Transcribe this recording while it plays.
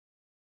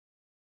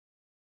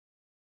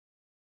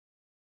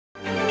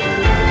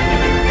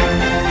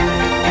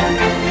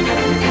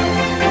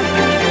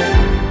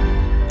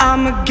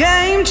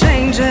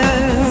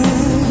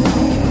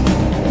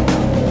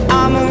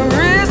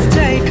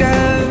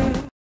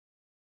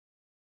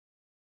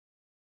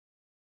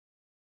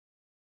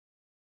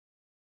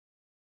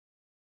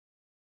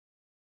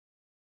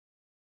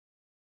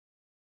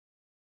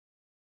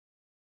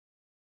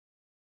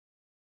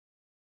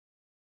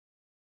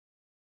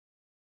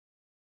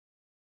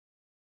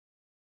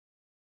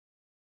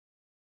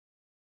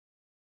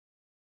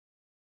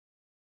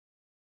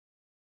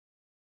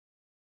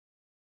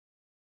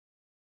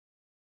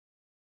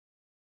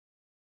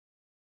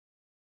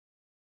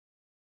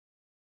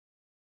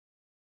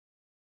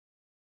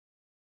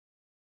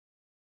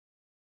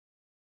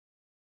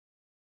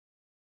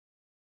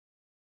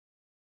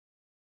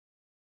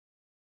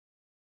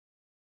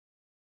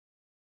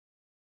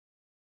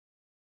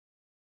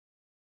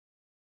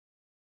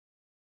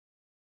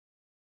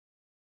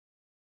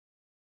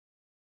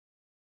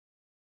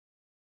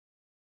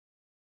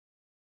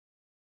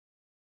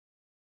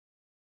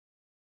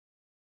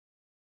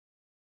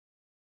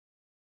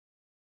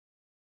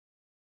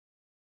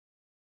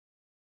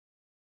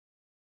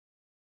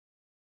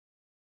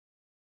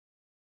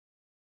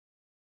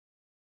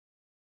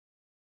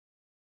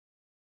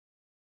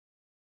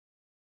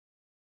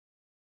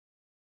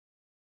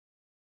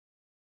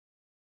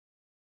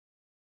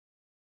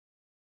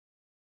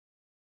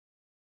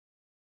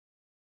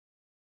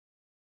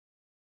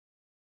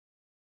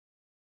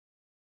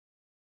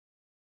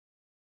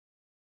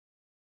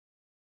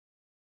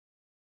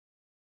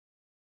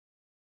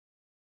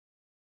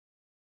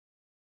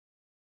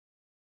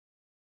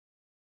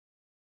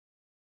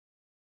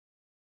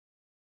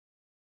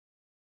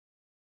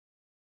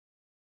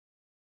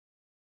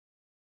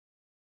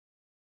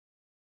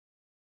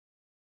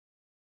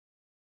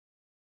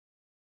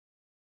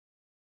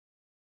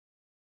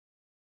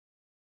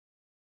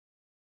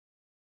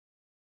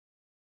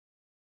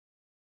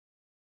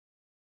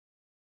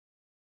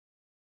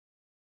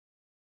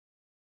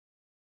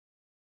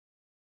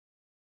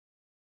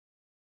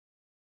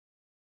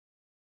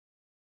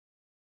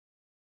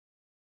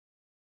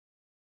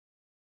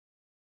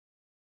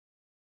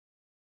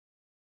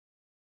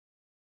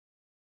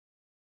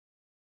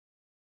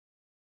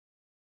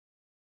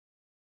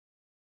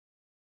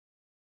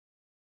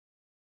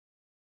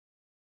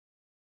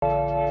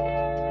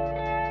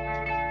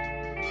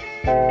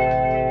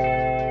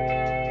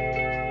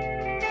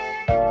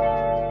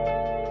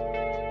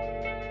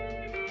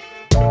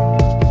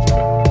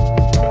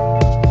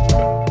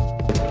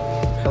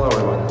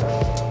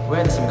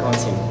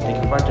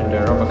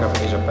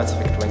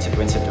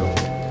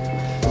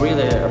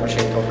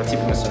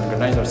designers and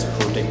organizers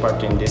who take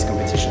part in these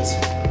competitions.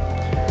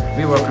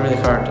 We worked really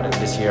hard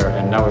this year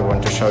and now we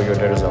want to show you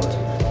the result.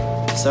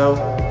 So,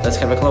 let's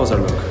have a closer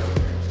look.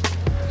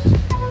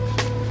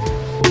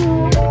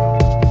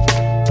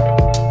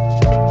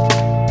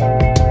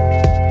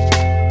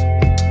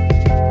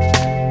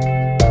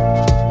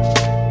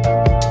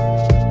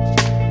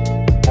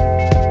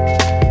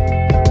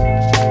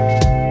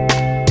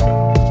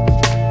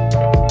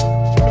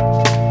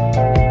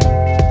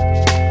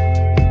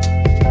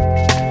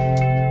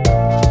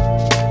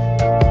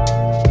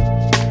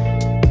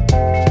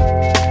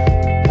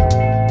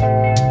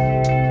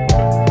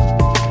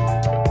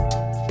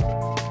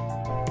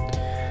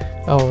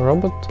 Our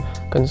robot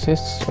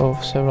consists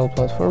of several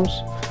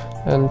platforms,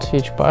 and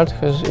each part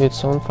has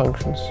its own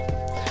functions.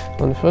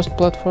 On the first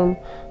platform,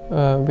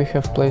 we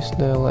have placed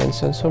the line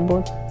sensor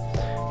board.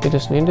 It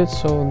is needed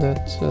so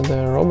that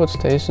the robot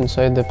stays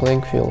inside the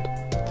playing field.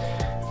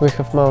 We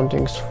have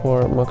mountings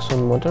for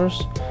Maxon motors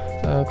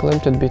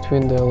clamped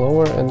between the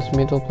lower and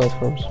middle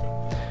platforms.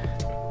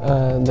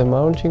 The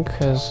mounting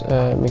has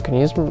a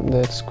mechanism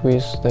that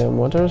squeezes the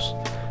motors,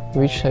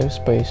 which have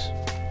space.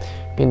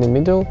 In the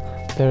middle,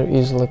 there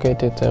is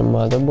located a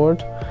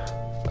motherboard,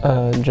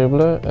 a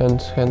dribbler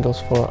and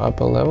handles for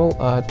upper level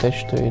are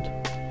attached to it.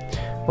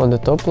 On the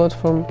top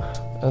platform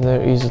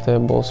there is the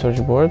ball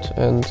search board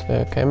and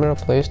a camera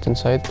placed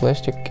inside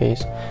plastic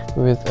case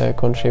with a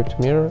cone-shaped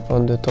mirror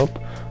on the top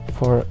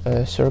for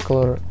a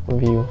circular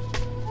view.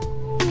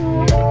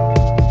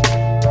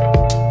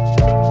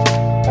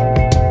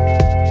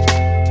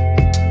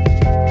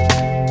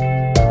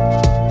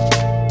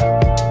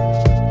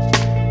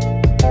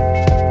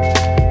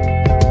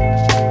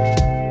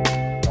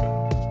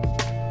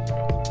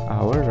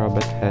 Our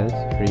robot has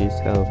 3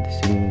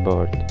 self-designing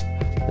boards.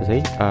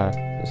 They are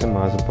the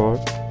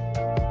motherboard,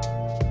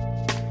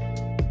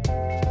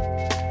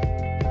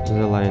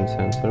 the line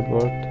sensor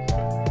board,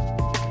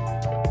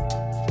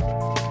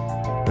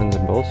 and the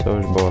ball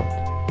search board.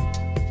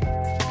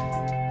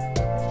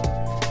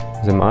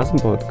 The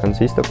motherboard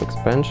consists of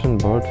expansion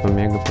board for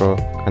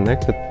𝗔𝗶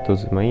connected to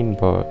the main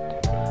board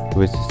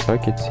with the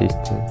socket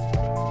system.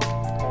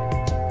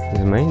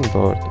 The main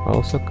board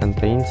also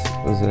contains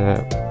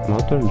the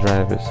motor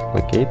drivers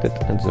located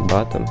at the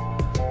bottom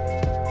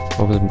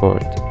of the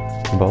board.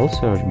 The ball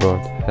search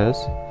board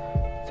has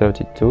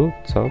 32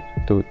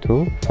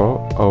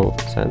 𝗃2240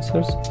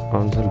 sensors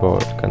on the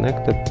board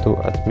connected to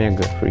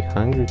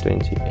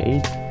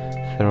𝗔𝗲𝗨𝗏328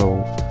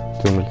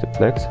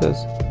 multiplexers,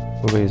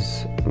 with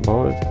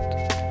board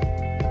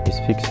is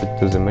fixed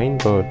to the main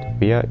board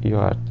via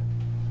UART.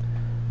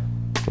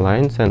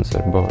 Line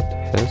sensor board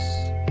has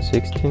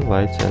 16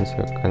 light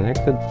sensors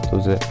connected to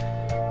the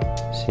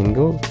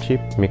single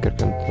chip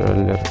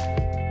microcontroller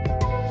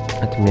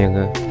at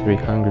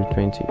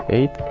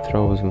𝗔𝗲𝗨𝗏328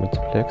 throws the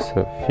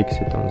multiplexer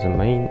fixed on the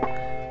main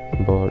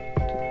board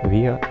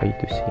via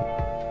I2C.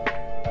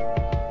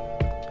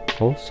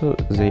 Also,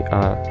 there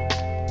are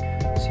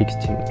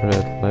 16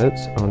 red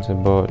LEDs on the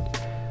board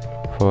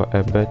for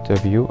a better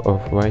view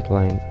of white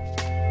line.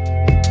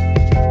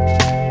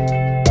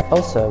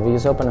 Also, we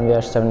use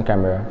OpenVH7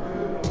 camera,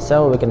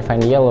 so we can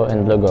find yellow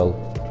and blue goal.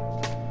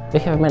 We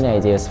have many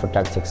ideas for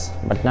tactics,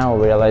 but now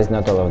we realize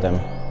not all of them.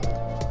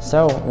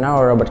 So now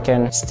our robot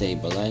can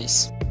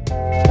stabilize,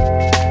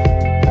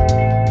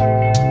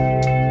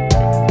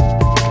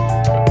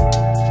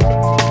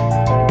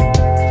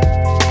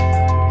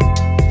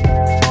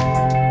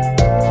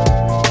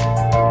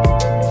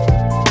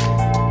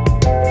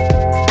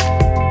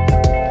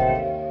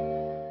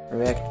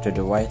 react to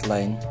the white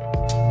line,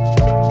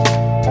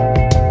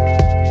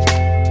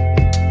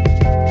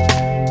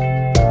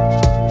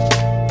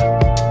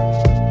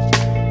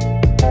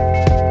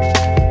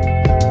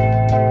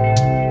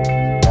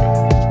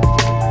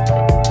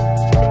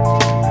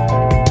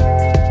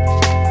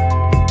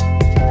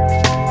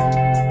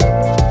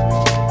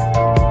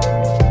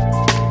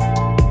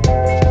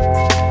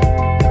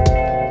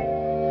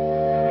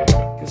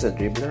 use a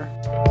dribbler,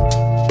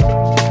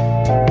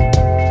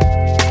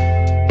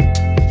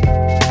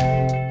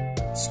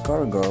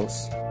 score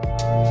goals,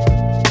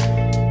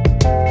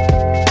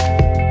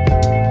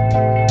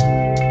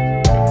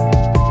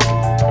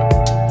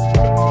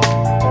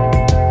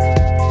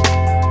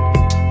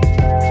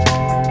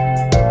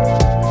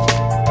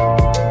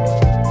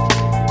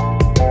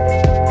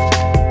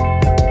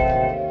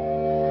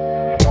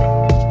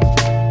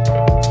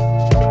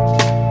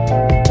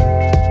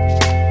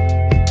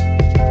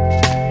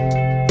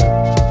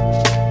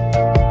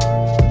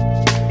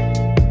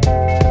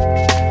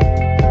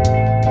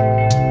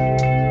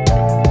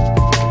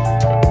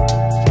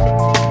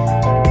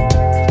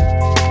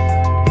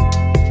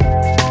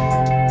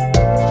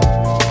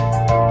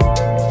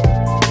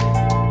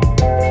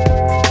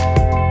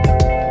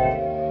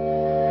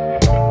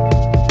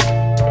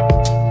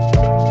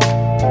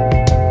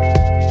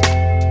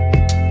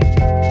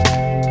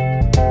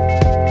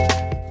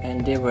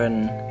 and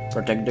even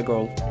protect the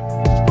goal.